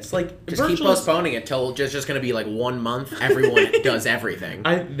of this. Like, just keep postponing it till just going to be like 1 month. Everyone does everything.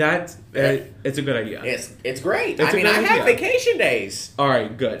 It's a good idea. It's great. I have vacation days. All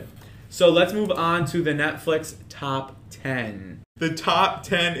right, good. So let's move on to the Netflix top 10. The top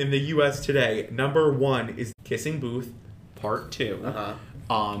 10 in the U.S. today. Number 1 is Kissing Booth, Part 2.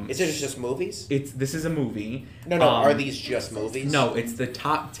 Is it just movies? This is a movie. No. Are these just movies? No, it's the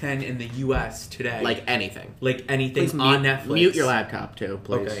top 10 in the U.S. today. Like anything. Please on Netflix. Mute your laptop too,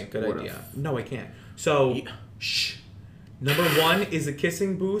 please. Okay, good idea. No, I can't. So, shh. Number 1 is The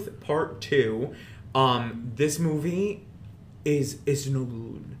Kissing Booth Part 2. This movie is no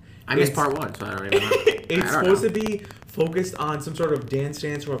good. I missed Part 1, so I don't even know. It's supposed to be focused on some sort of Dance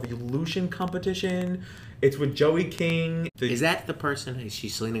Revolution competition. It's with Joey King. Is that the person?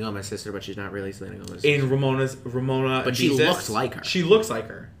 She's Selena Gomez's sister, but she's not really Selena Gomez's sister. In Ramona. But she looks like her. She looks like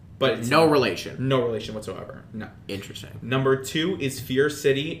her. But no relation. No relation whatsoever. No. Interesting. Number 2 is Fear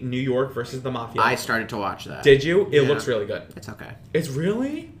City, New York versus the Mafia. I started to watch that. Did you? It looks really good. It's okay. It's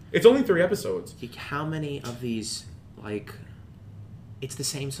really? It's only 3 episodes. How many of these, like... It's the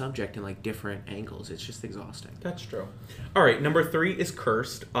same subject in, like, different angles. It's just exhausting. That's true. All right, number 3 is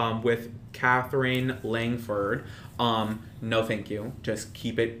Cursed with Catherine Langford. No, thank you. Just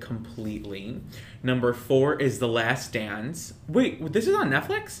keep it completely. Number 4 is The Last Dance. Wait, this is on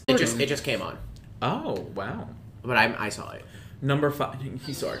Netflix? It just came on. Oh, wow. But I saw it. Number 5.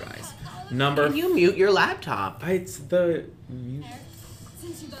 You saw it, guys. Can you mute your laptop? It's the...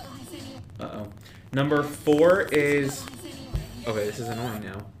 Uh-oh. Number 4 is... Okay, this is annoying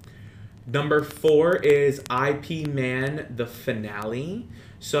now. Number 4 is IP Man, the finale.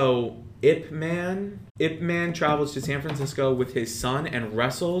 So, Ip Man travels to San Francisco with his son and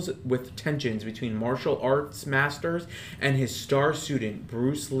wrestles with tensions between martial arts masters and his star student,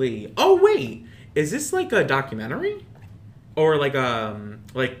 Bruce Lee. Oh, wait! Is this like a documentary? Or like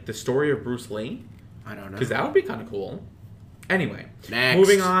the story of Bruce Lee? I don't know. Because that would be kind of cool. Anyway, next.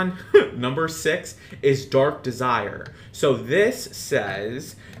 Moving on. Number 6 is Dark Desire. So this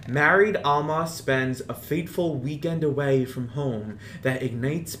says, married Alma spends a fateful weekend away from home that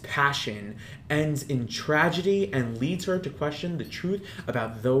ignites passion, ends in tragedy, and leads her to question the truth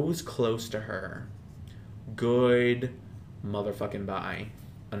about those close to her. Good motherfucking bye.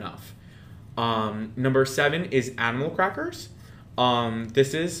 Enough. Number 7 is Animal Crackers.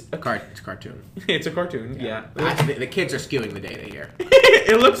 This is It's a cartoon. it's a cartoon. Yeah. The kids are skewing the data here.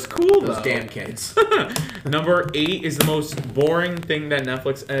 It looks cool though. Those damn kids. Number 8 is the most boring thing that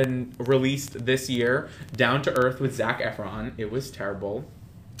Netflix released this year. Down to Earth with Zac Efron. It was terrible.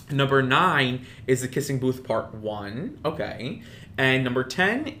 Number 9 is The Kissing Booth Part 1. Okay. And number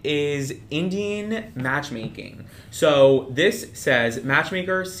 10 is Indian matchmaking. So this says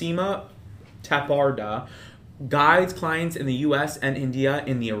matchmaker Seema Taparda guides clients in the US and India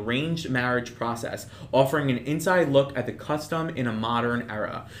in the arranged marriage process, offering an inside look at the custom in a modern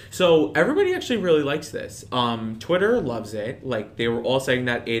era. So everybody actually really likes this. Twitter loves it. Like, they were all saying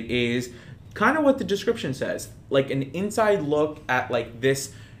that it is kind of what the description says, like an inside look at like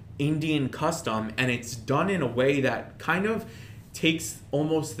this Indian custom, and it's done in a way that kind of takes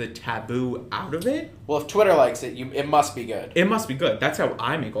almost the taboo out of it. Well, if Twitter likes it, it must be good. It must be good. That's how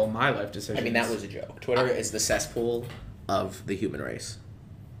I make all my life decisions. I mean, that was a joke. Twitter is the cesspool of the human race.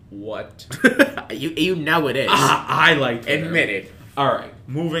 What? you know it is. I like Twitter. Admit it. All right,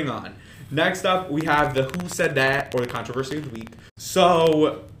 moving on. Next up, we have the Who Said That, or the controversy of the week.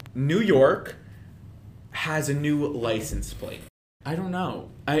 So, New York has a new license plate. I don't know.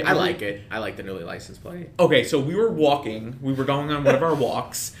 I like it. I like the newly licensed plate. Okay, so we were going on one of our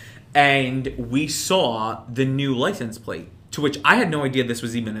walks, and we saw the new license plate, to which I had no idea this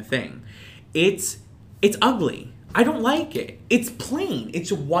was even a thing. It's ugly. I don't like it. It's plain.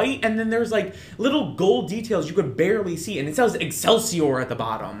 It's white, and then there's like little gold details you could barely see, and it says Excelsior at the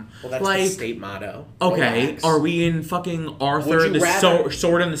bottom. Well, that's the state motto. Okay, are we in fucking Arthur,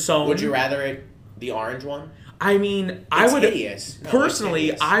 Sword in the Stone? Would you rather it the orange one? I mean, I would hideous. No,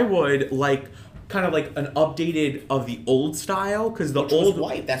 personally. I would like kind of like an updated of the old style, because the old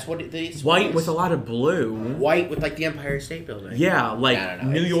white. That's what it is. White with a lot of blue. White with like the Empire State Building. Yeah, like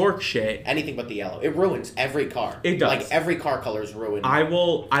New York shit. Anything but the yellow. It ruins every car. It does. Like every car color is ruined. I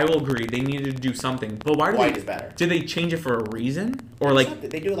will agree. They needed to do something. But why? White is better. Did they change it for a reason, or like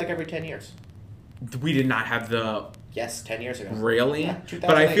they do it like every 10 years? We did not have the. Yes, 10 years ago. Really? Yeah,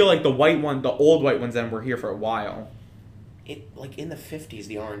 but I feel like the old white ones, then were here for a while. Like in the 50s,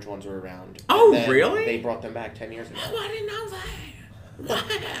 the orange ones were around. Oh, really? They brought them back 10 years ago. Oh, I didn't know that.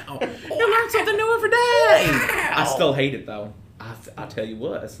 Wow. You learn something new every day. Wow. I still hate it, though. I'll tell you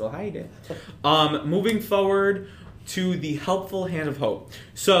what, I still hate it. Moving forward to the helpful hand of hope.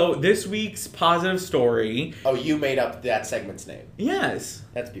 So this week's positive story. Oh, you made up that segment's name. Yes.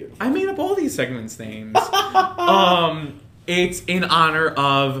 That's beautiful. I made up all these segments' names. It's in honor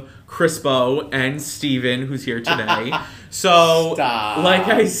of Crispo and Steven, who's here today. So, like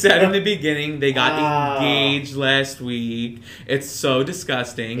I said in the beginning, they got engaged last week. It's so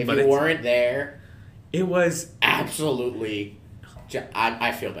disgusting. If you weren't there, it was absolutely.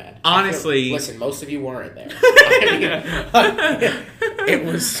 I feel bad. Honestly. Listen, most of you weren't there. It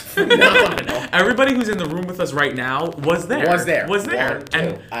was phenomenal. Everybody who's in the room with us right now was there.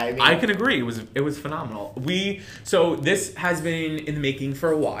 And I can agree. It was phenomenal. So this has been in the making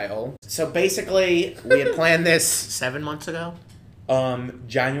for a while. So basically, we had planned this 7 months ago. Literally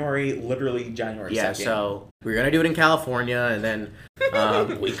January 2nd. Yeah, so we were going to do it in California, and then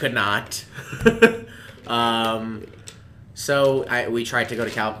we could not. So we tried to go to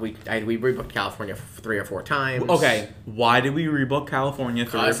California. We rebooked California 3 or 4 times. Okay, why did we rebook California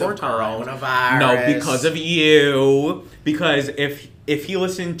 3 or 4 times? Coronavirus. No, because of you. Because if he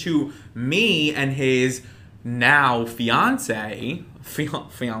listened to me and his now fiance,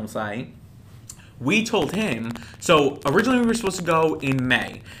 we told him. So originally we were supposed to go in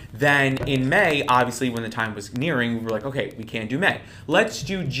May. Then in May, obviously when the time was nearing, we were like, okay, we can't do May. Let's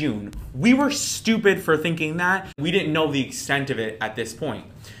do June. We were stupid for thinking that. We didn't know the extent of it at this point.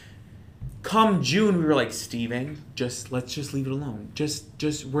 Come June, we were like, Steven, let's just leave it alone.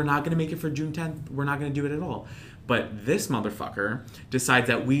 We're not gonna make it for June 10th. We're not gonna do it at all. But this motherfucker decides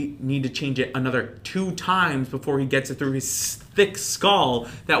that we need to change it another 2 times before he gets it through his thick skull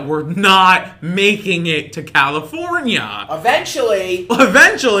that we're not making it to California. Eventually,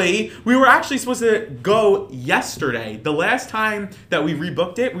 we were actually supposed to go yesterday. The last time that we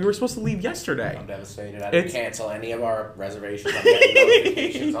rebooked it, we were supposed to leave yesterday. I'm devastated. I didn't cancel any of our reservations. I'm getting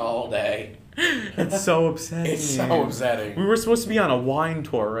notifications all day. It's so upsetting. It's so upsetting. We were supposed to be on a wine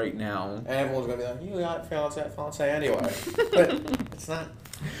tour right now. And everyone's going to be like, you got fiance anyway. But it's not.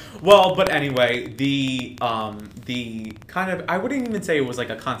 Well, but anyway, the kind of, I wouldn't even say it was like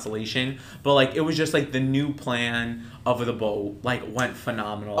a consolation, but like it was just like the new plan of the boat like went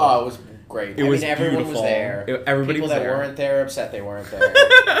phenomenal. Oh, it was great. It was everyone beautiful. was there. Everybody People was that there. weren't there upset they weren't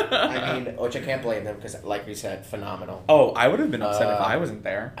there. Which I can't blame them because, like we said, phenomenal. Oh, I would have been upset if I wasn't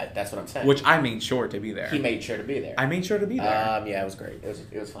there. That's what I'm saying. Which I made sure to be there. He made sure to be there. I made sure to be there. Yeah, it was great.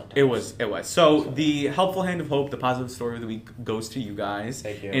 It was fun. It was. So the helpful hand of hope, the positive story of the week, goes to you guys.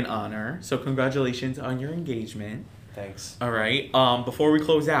 Thank you. In honor. So congratulations on your engagement. Thanks. All right. Before we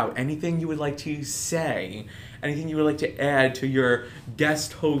close out, anything you would like to say? Anything you would like to add to your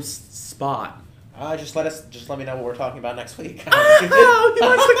guest host spot? Just let me know what we're talking about next week. Oh, he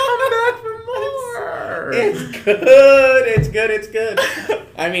wants to come back for more. It's good. It's good.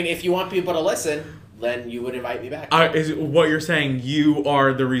 I mean, if you want people to listen, then you would invite me back. Is what you're saying? You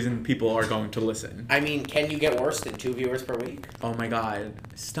are the reason people are going to listen. I mean, can you get worse than 2 viewers per week? Oh my God!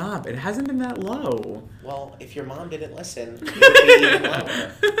 Stop! It hasn't been that low. Well, if your mom didn't listen, it would be even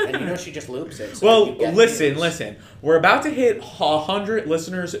lower. And you know she just loops it. So Well, listen. We're about to hit 100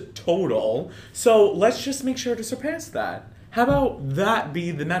 listeners total, so let's just make sure to surpass that. How about that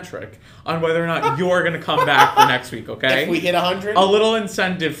be the metric on whether or not you're going to come back for next week, okay? If we hit 100? A little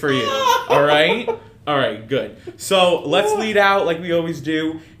incentive for you, all right? All right, good. So let's lead out like we always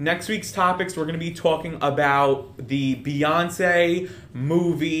do. Next week's topics, we're going to be talking about the Beyonce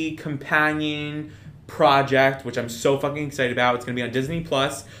movie companion project, which I'm so fucking excited about. It's going to be on Disney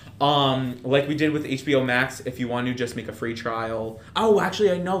Plus. Like we did with HBO Max, if you want to just make a free trial. Oh, actually,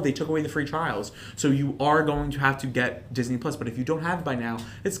 I know they took away the free trials. So you are going to have to get Disney Plus. But if you don't have it by now,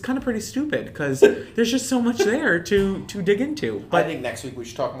 it's kind of pretty stupid because there's just so much there to dig into. But I think next week we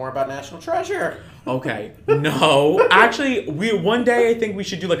should talk more about National Treasure. Okay. No. Actually, one day I think we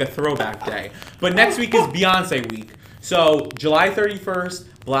should do like a throwback day. But next week is Beyonce week. So July 31st,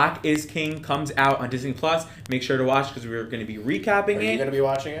 Black is King comes out on Disney Plus. Make sure to watch because we're going to be recapping it. Are you going to be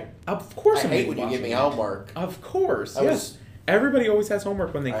watching it? Of course, I hate when you give me homework. Of course, yes. Everybody always has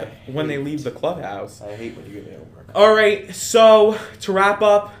homework when they leave the clubhouse. I hate when you give me homework. All right. So to wrap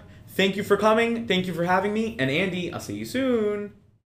up, thank you for coming. Thank you for having me. And Andy, I'll see you soon.